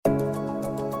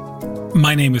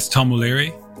My name is Tom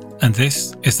O'Leary, and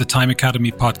this is the Time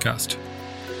Academy podcast.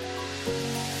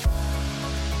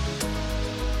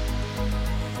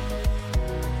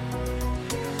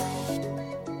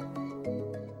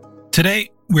 Today,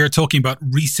 we are talking about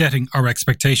resetting our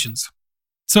expectations.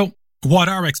 So, what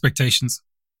are expectations?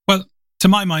 Well, to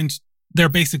my mind, they're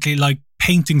basically like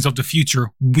paintings of the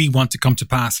future we want to come to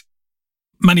pass.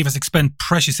 Many of us expend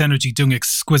precious energy doing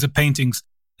exquisite paintings,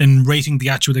 then rating the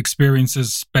actual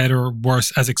experiences better or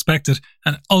worse as expected,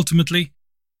 and ultimately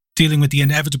dealing with the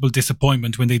inevitable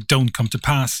disappointment when they don't come to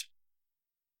pass.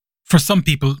 For some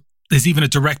people, there's even a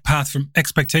direct path from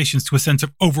expectations to a sense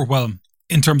of overwhelm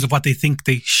in terms of what they think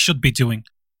they should be doing,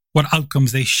 what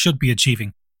outcomes they should be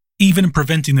achieving, even in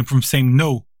preventing them from saying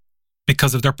no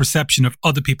because of their perception of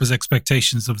other people's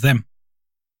expectations of them.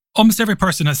 Almost every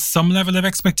person has some level of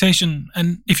expectation,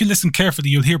 and if you listen carefully,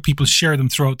 you'll hear people share them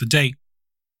throughout the day.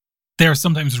 They are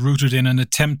sometimes rooted in an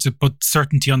attempt to put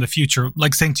certainty on the future,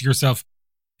 like saying to yourself,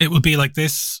 it will be like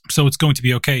this, so it's going to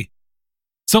be okay.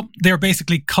 So they are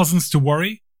basically cousins to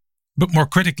worry, but more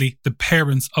critically, the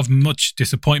parents of much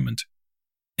disappointment.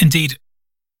 Indeed,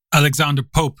 Alexander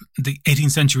Pope, the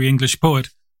 18th century English poet,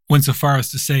 went so far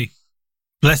as to say,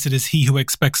 "Blessed is he who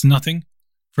expects nothing,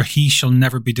 for he shall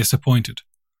never be disappointed.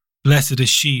 Blessed is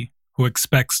she who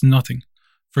expects nothing,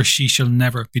 for she shall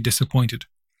never be disappointed."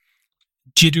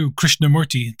 Jiddu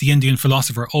Krishnamurti, the Indian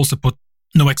philosopher, also put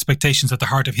no expectations at the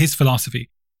heart of his philosophy.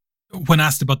 When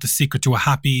asked about the secret to a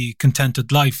happy,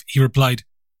 contented life, he replied,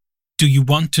 "Do you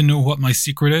want to know what my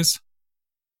secret is?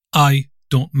 I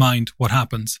don't mind what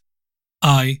happens.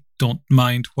 I don't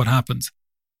mind what happens."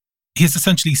 He is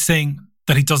essentially saying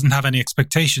that he doesn't have any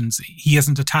expectations. He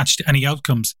isn't attached to any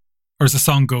outcomes. Or as the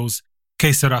song goes,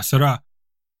 "Que sera, sera."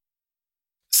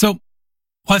 So,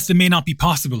 whilst it may not be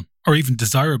possible or even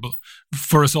desirable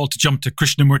for us all to jump to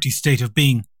Krishnamurti's state of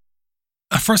being,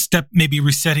 a first step may be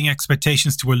resetting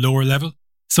expectations to a lower level,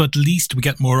 so at least we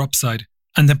get more upside,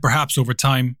 and then perhaps over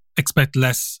time expect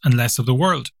less and less of the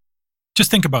world.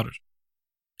 Just think about it.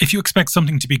 If you expect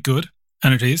something to be good,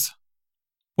 and it is,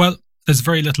 well, there's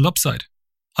very little upside.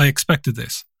 I expected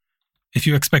this. If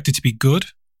you expect it to be good,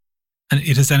 and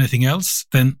it is anything else,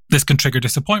 then this can trigger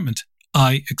disappointment.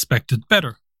 I expected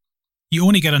better. You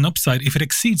only get an upside if it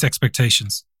exceeds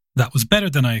expectations. That was better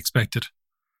than I expected.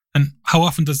 And how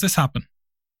often does this happen?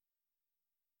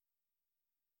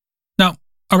 Now,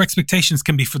 our expectations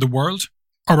can be for the world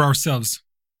or ourselves.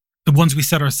 The ones we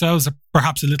set ourselves are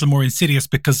perhaps a little more insidious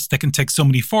because they can take so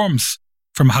many forms,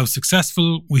 from how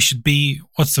successful we should be,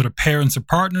 what sort of parents or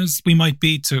partners we might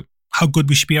be, to how good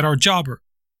we should be at our job or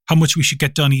how much we should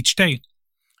get done each day.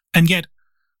 And yet,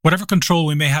 whatever control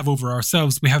we may have over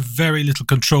ourselves, we have very little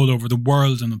control over the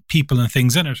world and the people and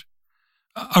things in it.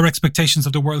 Our expectations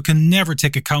of the world can never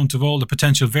take account of all the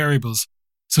potential variables,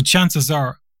 so chances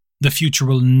are the future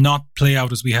will not play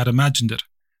out as we had imagined it.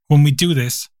 When we do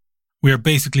this, we are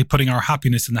basically putting our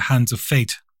happiness in the hands of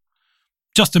fate.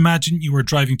 Just imagine you were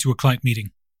driving to a client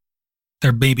meeting.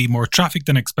 There may be more traffic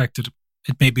than expected.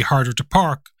 It may be harder to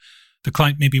park. The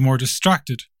client may be more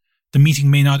distracted. The meeting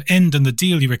may not end in the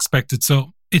deal you expected,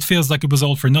 so it feels like it was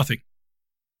all for nothing.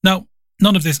 Now,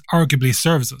 none of this arguably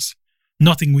serves us.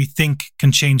 Nothing we think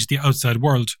can change the outside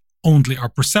world, only our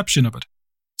perception of it.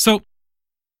 So,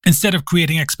 instead of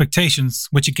creating expectations,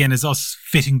 which again is us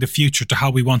fitting the future to how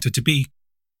we want it to be,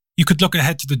 you could look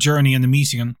ahead to the journey in the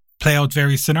meeting and play out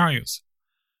various scenarios.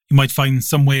 You might find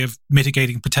some way of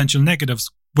mitigating potential negatives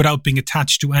without being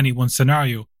attached to any one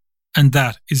scenario, and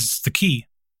that is the key.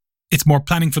 It's more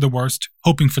planning for the worst,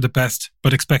 hoping for the best,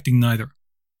 but expecting neither.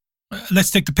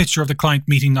 Let's take the picture of the client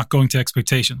meeting not going to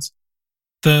expectations.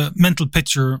 The mental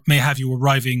picture may have you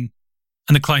arriving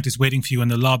and the client is waiting for you in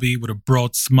the lobby with a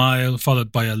broad smile,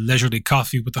 followed by a leisurely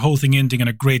coffee, with the whole thing ending in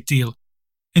a great deal.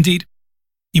 Indeed,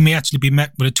 you may actually be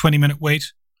met with a 20-minute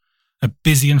wait, a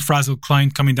busy and frazzled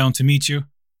client coming down to meet you.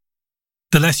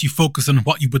 The less you focus on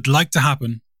what you would like to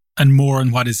happen and more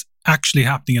on what is actually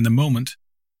happening in the moment,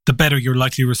 the better your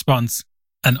likely response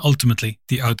and ultimately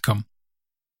the outcome.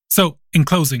 So, in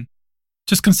closing,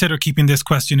 just consider keeping this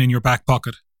question in your back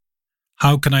pocket.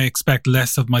 How can I expect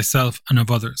less of myself and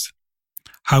of others?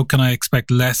 How can I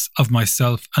expect less of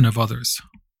myself and of others?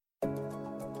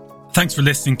 Thanks for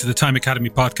listening to the Time Academy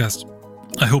podcast.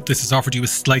 I hope this has offered you a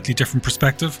slightly different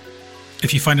perspective.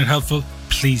 If you find it helpful,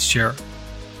 please share.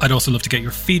 I'd also love to get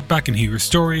your feedback and hear your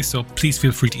story, so please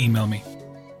feel free to email me.